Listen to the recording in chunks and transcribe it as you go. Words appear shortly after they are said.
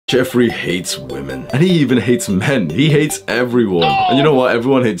Jeffrey hates women. And he even hates men. He hates everyone. And you know what?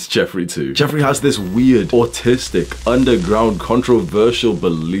 Everyone hates Jeffrey too. Jeffrey has this weird, autistic, underground, controversial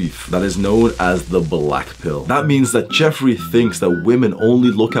belief that is known as the black pill. That means that Jeffrey thinks that women only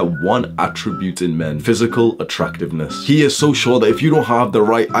look at one attribute in men: physical attractiveness. He is so sure that if you don't have the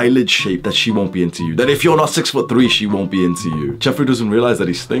right eyelid shape, that she won't be into you. That if you're not 6'3", she won't be into you. Jeffrey doesn't realize that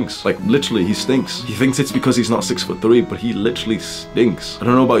he stinks. Like, literally, he stinks. He thinks it's because he's not 6'3", but he literally stinks. I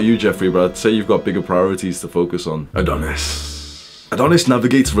don't know about you, Jeffrey, but I'd say you've got bigger priorities to focus on. Adonis. Adonis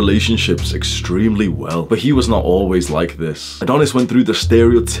navigates relationships extremely well, but he was not always like this. Adonis went through the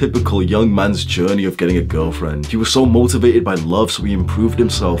stereotypical young man's journey of getting a girlfriend. He was so motivated by love, so he improved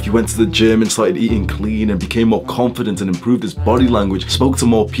himself. He went to the gym and started eating clean and became more confident and improved his body language, spoke to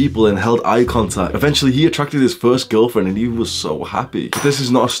more people and held eye contact. Eventually, he attracted his first girlfriend and he was so happy. But this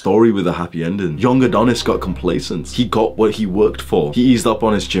is not a story with a happy ending. Young Adonis got complacent. He got what he worked for. He eased up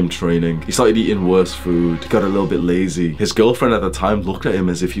on his gym training. He started eating worse food. He got a little bit lazy. His girlfriend at the time looked at him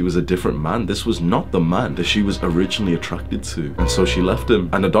as if he was a different man. This was not the man that she was originally attracted to. And so she left him.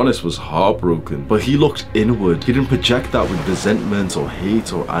 And Adonis was heartbroken. But he looked inward. He didn't project that with resentment or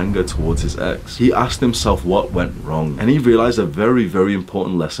hate or anger towards his ex. He asked himself what went wrong. And he realized a very, very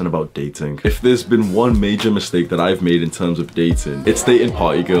important lesson about dating. If there's been one major mistake that I've made in terms of dating, it's dating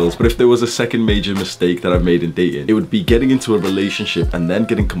party girls. But if there was a second major mistake that I've made in dating, it would be getting into a relationship and then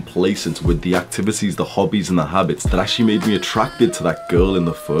getting complacent with the activities, the hobbies, and the habits that actually made me attracted to that girl in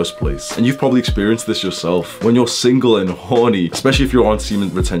the first place. And you've probably experienced this yourself. When you're single and horny, especially if you're on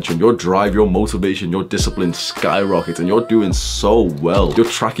semen retention, your drive, your motivation, your discipline skyrockets and you're doing so well. You're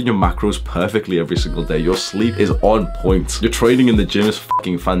tracking your macros perfectly every single day. Your sleep is on point. Your training in the gym is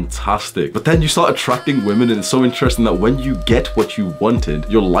fucking fantastic. But then you start attracting women and it's so interesting that when you get what you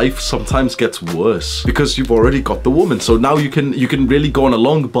wanted, your life sometimes gets worse because you've already got the woman. So now you can really go on a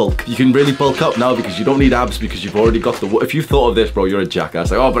long bulk. You can really bulk up now because you don't need abs because you've already got the If you thought of this, bro, you're a jackass.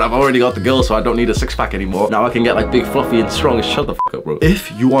 Like, oh, but I've already got the girl, so I don't need a six-pack anymore. Now I can get like big, fluffy, and strong. Shut the fuck up, bro.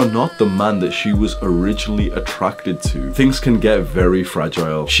 If you are not the man that she was originally attracted to, things can get very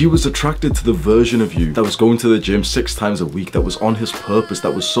fragile. She was attracted to the version of you that was going to the gym 6 times a week, that was on his purpose,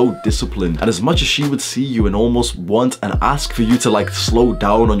 that was so disciplined. And as much as she would see you and almost want and ask for you to like slow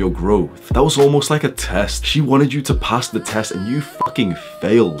down on your growth, that was almost like a test. She wanted you to pass the test and you fucking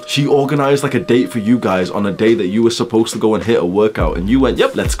failed. She organized like a date for you guys on a day that you were supposed to go and hit a workout and you went,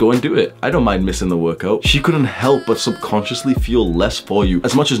 yep, let's go and do it. I don't mind missing the workout. She couldn't help but subconsciously feel less for you.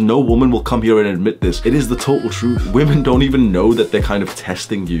 As much as no woman will come here and admit this, it is the total truth. Women don't even know that they're kind of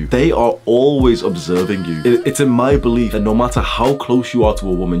testing you. They are always observing you. It's in my belief that no matter how close you are to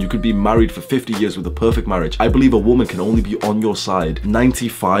a woman, you could be married for 50 years with a perfect marriage. I believe a woman can only be on your side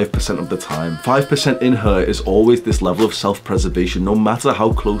 95% of the time. 5% in her is always this level of self-preservation, no matter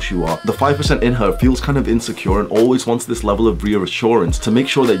how close you are. The 5% in her feels kind of insecure and always wants this level of reassurance to make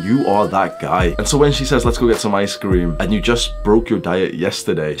sure that you are that guy. And so when she says, let's go get some ice cream, and you just broke your diet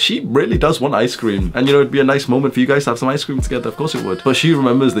yesterday, she really does want ice cream. And you know, it'd be a nice moment for you guys to have some ice cream together. Of course it would. But she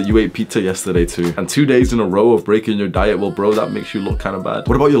remembers that you ate pizza yesterday too. And 2 days in a row of breaking your diet, well bro, that makes you look kind of bad.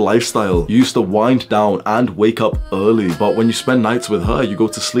 What about your lifestyle? You used to wind down and wake up early, but when you spend nights with her, you go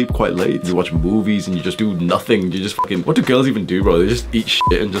to sleep quite late. You watch movies and you just do nothing. You just fucking, what do girls even do, bro? They just eat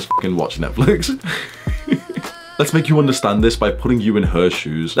shit and just fucking watch Netflix. Let's make you understand this by putting you in her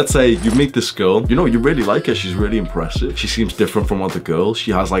shoes. Let's say you meet this girl, you know, you really like her, she's really impressive. She seems different from other girls.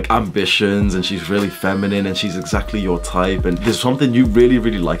 She has like ambitions and she's really feminine and she's exactly your type. And there's something you really,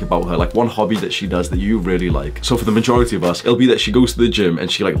 really like about her, like one hobby that she does that you really like. So for the majority of us, it'll be that she goes to the gym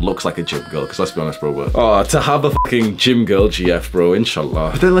and she like looks like a gym girl. Because let's be honest, bro, oh, to have a fucking gym girl GF, bro,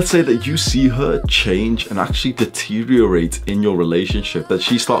 inshallah. But then let's say that you see her change and actually deteriorate in your relationship, that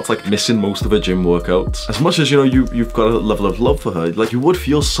she starts like missing most of her gym workouts. As much as, you know, you've got a level of love for her, like you would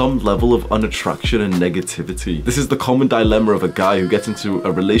feel some level of unattraction and negativity. This is the common dilemma of a guy who gets into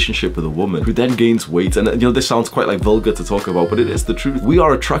a relationship with a woman who then gains weight. And you know, this sounds quite like vulgar to talk about, but it is the truth. We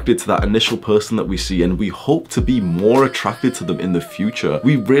are attracted to that initial person that we see and we hope to be more attracted to them in the future.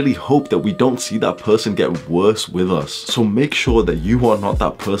 We really hope that we don't see that person get worse with us. So make sure that you are not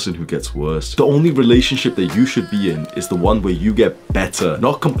that person who gets worse. The only relationship that you should be in is the one where you get better.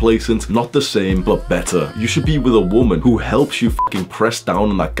 Not complacent, not the same, but better. You should be be with a woman who helps you fucking press down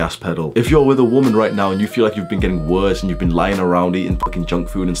on that gas pedal. If you're with a woman right now and you feel like you've been getting worse and you've been lying around eating fucking junk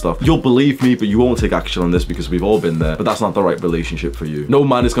food and stuff, you'll believe me, but you won't take action on this because we've all been there. But that's not the right relationship for you. No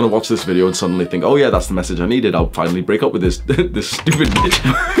man is gonna watch this video and suddenly think, oh yeah, that's the message I needed. I'll finally break up with this this stupid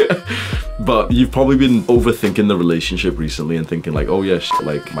bitch. But you've probably been overthinking the relationship recently and thinking like, oh yeah,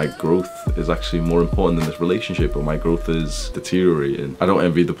 like my growth is actually more important than this relationship, or my growth is deteriorating. I don't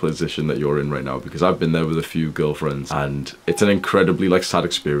envy the position that you're in right now, because I've been there with a few girlfriends, and it's an incredibly like sad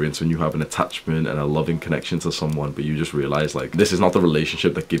experience when you have an attachment and a loving connection to someone, but you just realize like, this is not the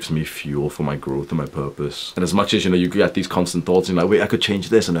relationship that gives me fuel for my growth and my purpose. And as much as, you know, you get these constant thoughts and like, wait, I could change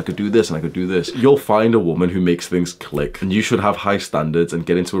this and I could do this and I could do this, you'll find a woman who makes things click, and you should have high standards and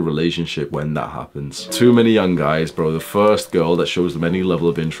get into a relationship when that happens. Too many young guys, bro, the first girl that shows them any level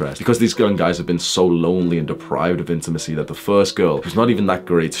of interest, because these young guys have been so lonely and deprived of intimacy, that the first girl, who's not even that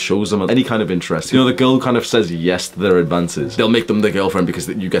great, shows them any kind of interest. You know, the girl who kind of says yes to their advances, they'll make them their girlfriend because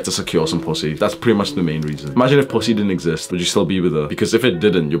you get to secure some pussy. That's pretty much the main reason. Imagine if pussy didn't exist, would you still be with her? Because if it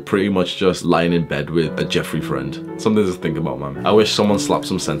didn't, you're pretty much just lying in bed with a Jeffrey friend. Something to think about, man. I wish someone slapped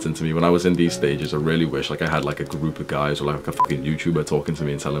some sense into me when I was in these stages. I really wish like I had like a group of guys or like a fucking YouTuber talking to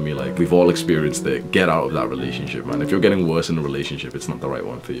me and telling me like, we've all experienced it. Get out of that relationship, man. If you're getting worse in a relationship, it's not the right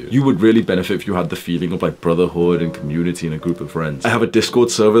one for you. You would really benefit if you had the feeling of like brotherhood and community and a group of friends. I have a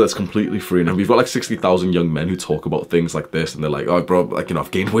Discord server that's completely free, and we've got like 60,000 young men who talk about things like this, and they're like, oh bro, like, you know, I've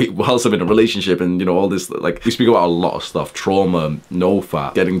gained weight whilst I'm in a relationship, and you know, all this, like, we speak about a lot of stuff. Trauma, no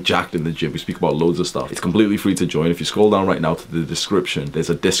fat, getting jacked in the gym. We speak about loads of stuff. It's completely free to join. If you scroll down right now to the description, there's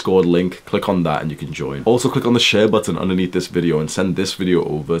a Discord link. Click on that and you can join. Also click on the share button underneath this video and send this video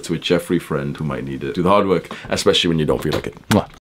over to a Jeffrey friend who might need it. Do the hard work, especially when you don't feel like it. Mwah.